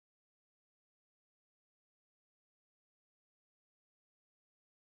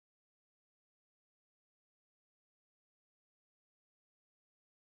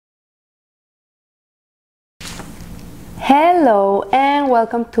Hello and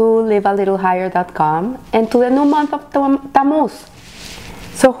welcome to livealittlehigher.com and to the new month of Tammuz.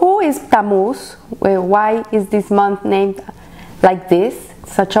 So who is Tammuz? Why is this month named like this?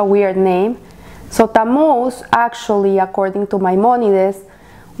 Such a weird name. So Tammuz, actually, according to Maimonides,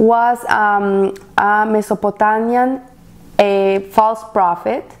 was a Mesopotamian false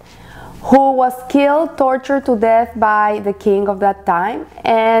prophet who was killed, tortured to death by the king of that time,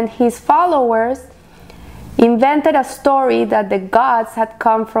 and his followers invented a story that the gods had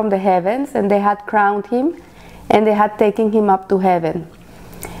come from the heavens and they had crowned him and they had taken him up to heaven.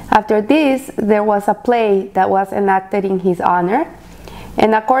 After this, there was a play that was enacted in his honor,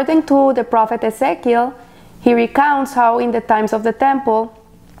 and according to the prophet Ezekiel, he recounts how in the times of the temple,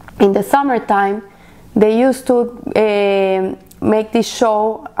 in the summertime, they used to make this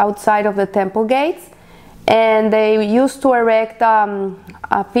show outside of the temple gates, and they used to erect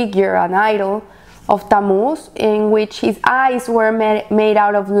a figure, an idol of Tammuz, in which his eyes were made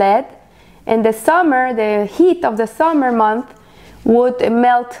out of lead. In the summer, the heat of the summer month would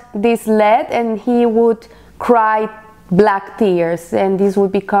melt this lead and he would cry black tears, and this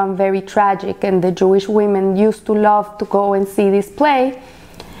would become very tragic, and the Jewish women used to love to go and see this play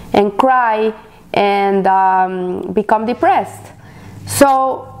and cry and become depressed.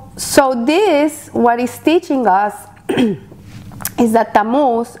 So this, what is teaching us is that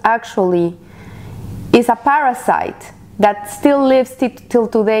Tammuz actually is a parasite that still lives till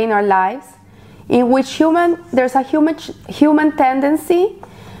today in our lives, in which there's a human tendency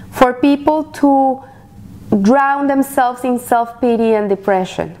for people to drown themselves in self-pity and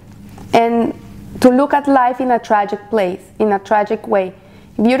depression, and to look at life in a tragic place, in a tragic way.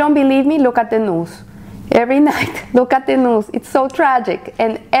 If you don't believe me, look at the news. Every night, look at the news. It's so tragic,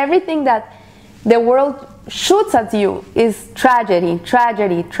 and everything that the world shoots at you is tragedy,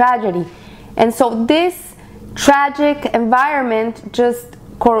 tragedy, tragedy. And so this tragic environment just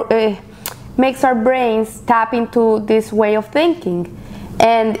makes our brains tap into this way of thinking,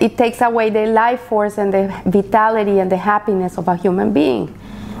 and it takes away the life force and the vitality and the happiness of a human being.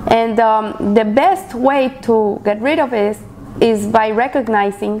 And the best way to get rid of it is by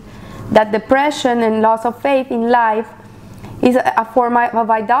recognizing that depression and loss of faith in life is a form of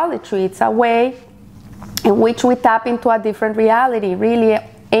idolatry. It's a way in which we tap into a different reality. Really,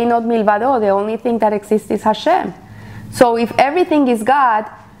 Einod Milvado, the only thing that exists is Hashem. So if everything is God,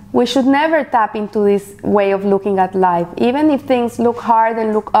 we should never tap into this way of looking at life. Even if things look hard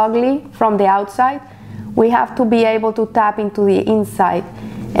and look ugly from the outside, we have to be able to tap into the inside.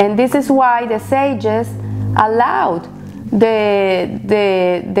 And this is why the sages allowed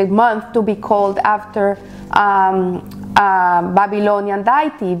the month to be called after a Babylonian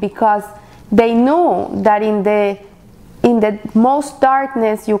deity, because they knew that in the most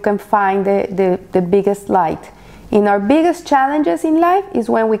darkness you can find the biggest light. In our biggest challenges in life is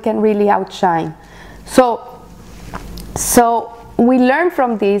when we can really outshine. So we learn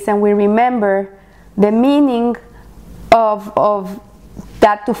from this, and we remember the meaning of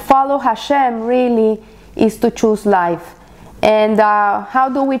that to follow Hashem really is to choose life. And how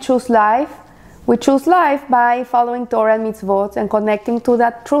do we choose life? We choose life by following Torah and mitzvot and connecting to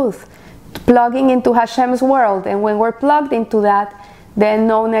that truth, plugging into Hashem's world. And when we're plugged into that, then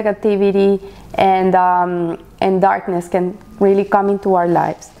no negativity and darkness can really come into our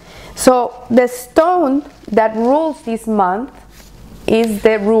lives. So the stone that rules this month is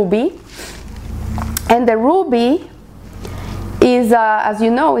the ruby, and the ruby is, as you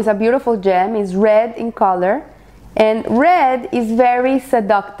know, is a beautiful gem. It's red in color, and red is very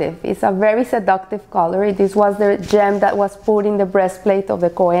seductive. It's a very seductive color. This was the gem that was put in the breastplate of the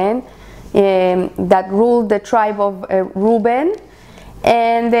Kohen that ruled the tribe of Reuben.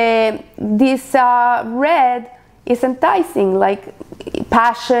 And this red is enticing, like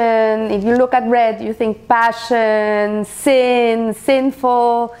passion. If you look at red, you think passion, sin,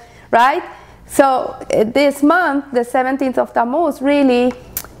 sinful, right? So this month, the 17th of Tammuz, really,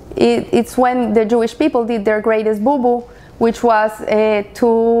 it's when the Jewish people did their greatest boo-boo, which was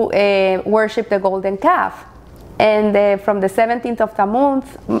to worship the golden calf. And from the 17th of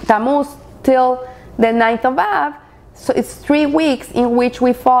Tammuz till the 9th of Av, so it's 3 weeks in which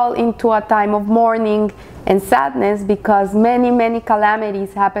we fall into a time of mourning and sadness, because many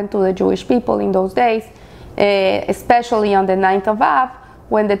calamities happened to the Jewish people in those days, especially on the 9th of Av,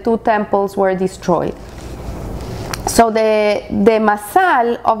 when the 2 temples were destroyed. So the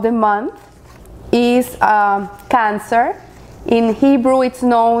masal of the month is Cancer. In Hebrew it's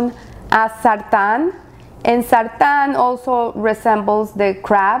known as Sartan, and Sartan also resembles the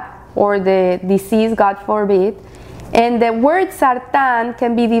crab or the disease, God forbid. And the word Sartan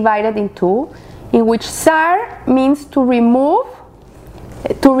can be divided in two. in which Sar means to remove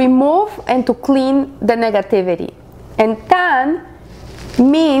and to clean the negativity. And Tan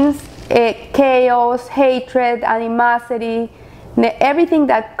means chaos, hatred, animosity, everything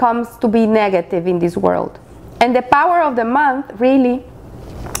that comes to be negative in this world. And the power of the month really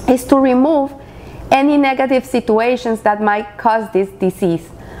is to remove any negative situations that might cause this disease.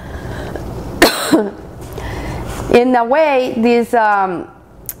 In a way, there's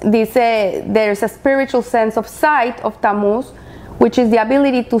a spiritual sense of sight of Tammuz, which is the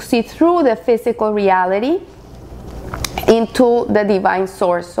ability to see through the physical reality into the divine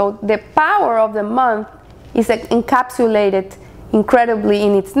source. So the power of the month is encapsulated incredibly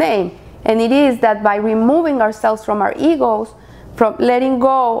in its name. And it is that by removing ourselves from our egos, from letting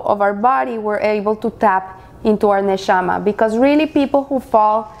go of our body, we're able to tap into our neshama. Because really people who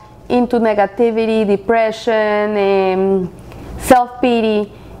fall into negativity, depression,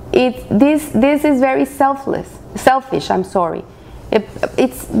 self-pity, this is very selfish.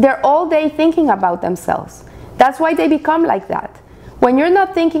 They're all day thinking about themselves. That's why they become like that. When you're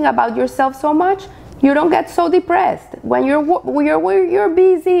not thinking about yourself so much, you don't get so depressed. When you're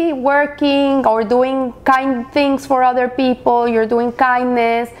busy working or doing kind things for other people, you're doing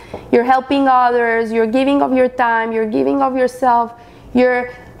kindness, you're helping others, you're giving of your time, you're giving of yourself,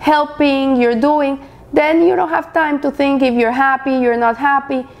 you're helping, you're doing, then you don't have time to think if you're happy, you're not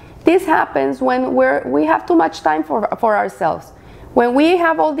happy. This happens when we have too much time for ourselves. When we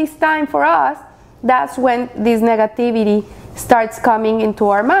have all this time for us, that's when this negativity starts coming into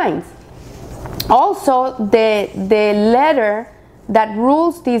our minds. Also, the letter that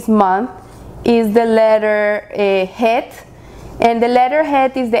rules this month is the letter Het, and the letter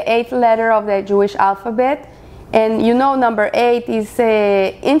Het is the 8th letter of the Jewish alphabet. And you know, number 8 is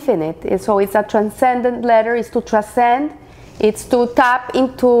infinite, so it's a transcendent letter. It's to transcend, it's to tap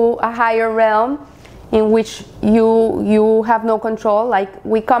into a higher realm in which you have no control. Like,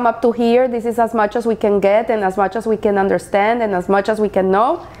 we come up to here, this is as much as we can get and as much as we can understand and as much as we can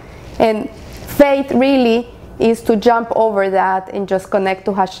know. And faith really is to jump over that and just connect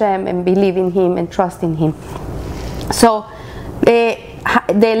to Hashem and believe in Him and trust in Him. So the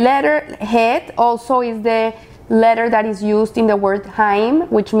letter Het also is the letter that is used in the word Haim,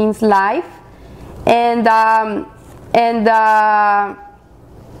 which means life. And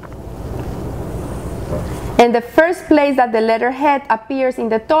the first place that the letter Het appears in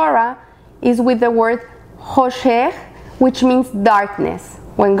the Torah is with the word Hoshech, which means darkness,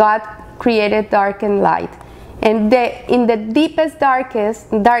 when God created dark and light. And in the deepest darkness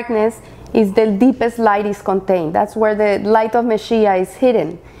is the deepest light is contained. That's where the light of Messiah is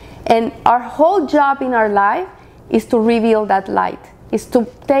hidden. And our whole job in our life is to reveal that light, is to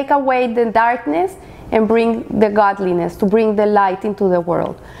take away the darkness and bring the godliness, to bring the light into the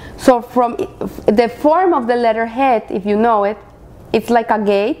world. So from the form of the letter Het, if you know it, it's like a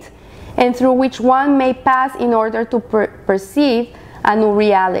gate, and through which one may pass in order to perceive a new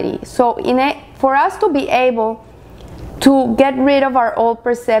reality. So for us to be able to get rid of our old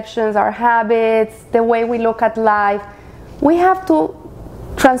perceptions, our habits, the way we look at life, we have to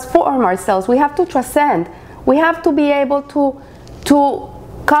transform ourselves. We have to transcend. We have to be able to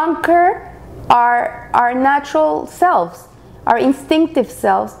conquer our natural selves, our instinctive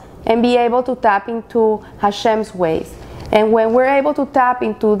selves, and be able to tap into Hashem's ways. And when we're able to tap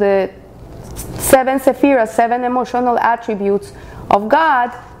into the 7 Sephiras, 7 emotional attributes of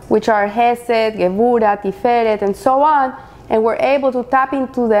God, which are Hesed, Gevura, Tiferet, and so on, and we're able to tap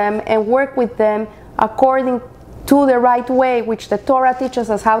into them and work with them according to the right way, which the Torah teaches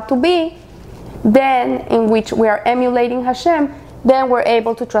us how to be, then in which we are emulating Hashem, then we're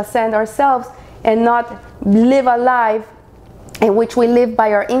able to transcend ourselves and not live a life in which we live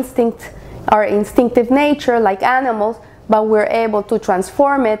by our instinct, our instinctive nature like animals, but we're able to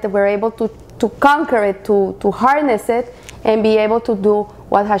transform it, we're able to conquer it, to harness it, and be able to do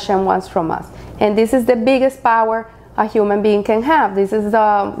what Hashem wants from us. And this is the biggest power a human being can have. This is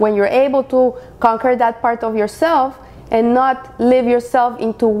when you're able to conquer that part of yourself and not live yourself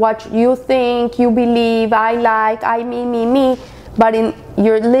into what you think, you believe, I like, I, me, but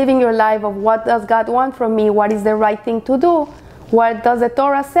you're living your life of what does God want from me, what is the right thing to do, what does the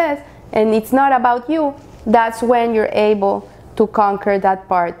Torah says, and it's not about you. That's when you're able to conquer that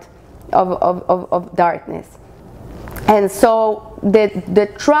part of darkness. And so the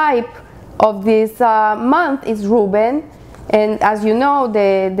tribe of this month is Reuben, and as you know,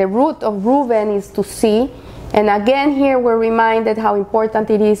 the root of Reuben is to see. And again, here we're reminded how important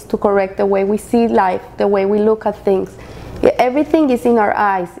it is to correct the way we see life, the way we look at things. Everything is in our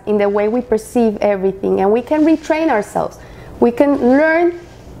eyes, in the way we perceive everything, and we can retrain ourselves. We can learn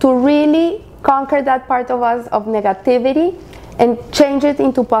to really conquer that part of us of negativity and change it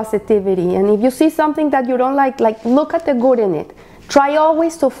into positivity. And if you see something that you don't like look at the good in it. Try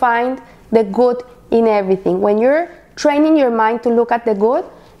always to find the good in everything. When you're training your mind to look at the good,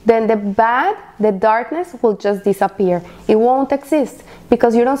 then the bad, the darkness will just disappear. It won't exist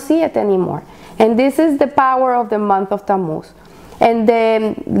because you don't see it anymore. And this is the power of the month of Tammuz. And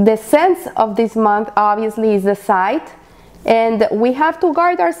the sense of this month obviously is the sight. And we have to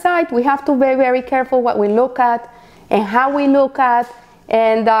guard our sight. We have to be very, very careful what we look at and how we look at,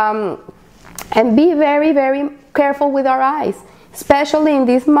 and be very, very careful with our eyes, especially in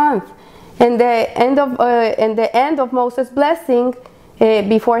this month. And the end of Moses' blessing,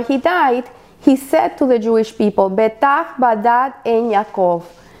 before he died, he said to the Jewish people, "Betach badad en Yaakov."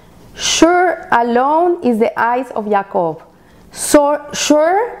 Sure alone is the eyes of Yaakov. So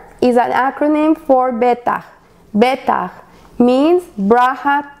sure is an acronym for Betach. Betach means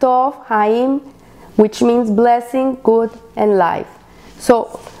Bracha Tov Haim, which means blessing, good, and life.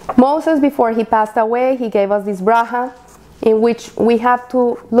 So Moses, before he passed away, he gave us this bracha in which we have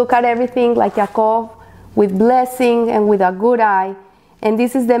to look at everything like Yaakov, with blessing and with a good eye. And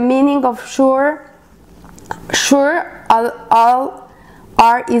this is the meaning of sure. Sure, all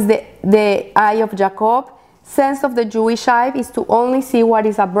R is the eye of Jacob. Sense of the Jewish eye is to only see what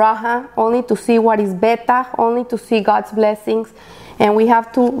is a bracha, only to see what is betach, only to see God's blessings. And we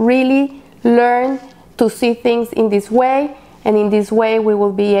have to really learn to see things in this way, and in this way we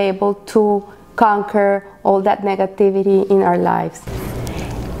will be able to conquer all that negativity in our lives.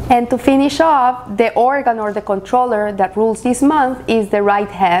 And to finish off, the organ or the controller that rules this month is the right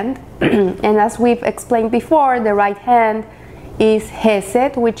hand. And as we've explained before, the right hand is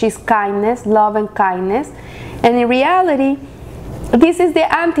Hesed, which is kindness, love and kindness. And in reality, this is the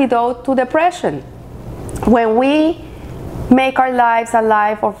antidote to depression. When we make our lives a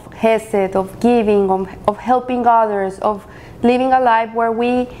life of Hesed, of giving, of helping others, of living a life where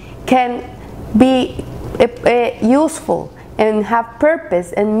we can be useful and have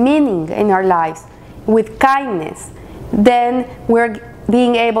purpose and meaning in our lives with kindness, then we're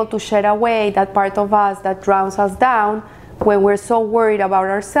being able to shed away that part of us that drowns us down. When we're so worried about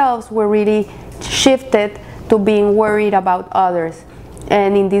ourselves, we're really shifted to being worried about others.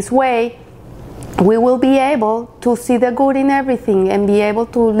 And in this way, we will be able to see the good in everything and be able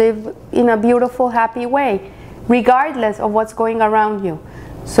to live in a beautiful, happy way, regardless of what's going around you.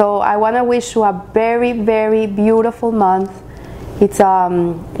 So I want to wish you a very, very beautiful month. It's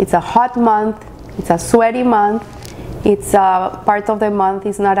a hot month. It's a sweaty month. It's part of the month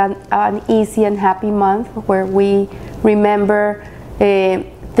is not an easy and happy month where we remember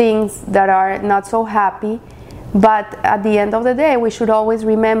things that are not so happy. But at the end of the day, we should always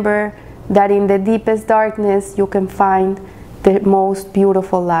remember that in the deepest darkness you can find the most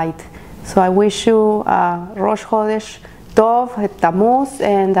beautiful light. So I wish you Rosh Chodesh Tov, Tammuz,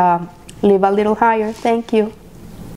 and live a little higher. Thank you.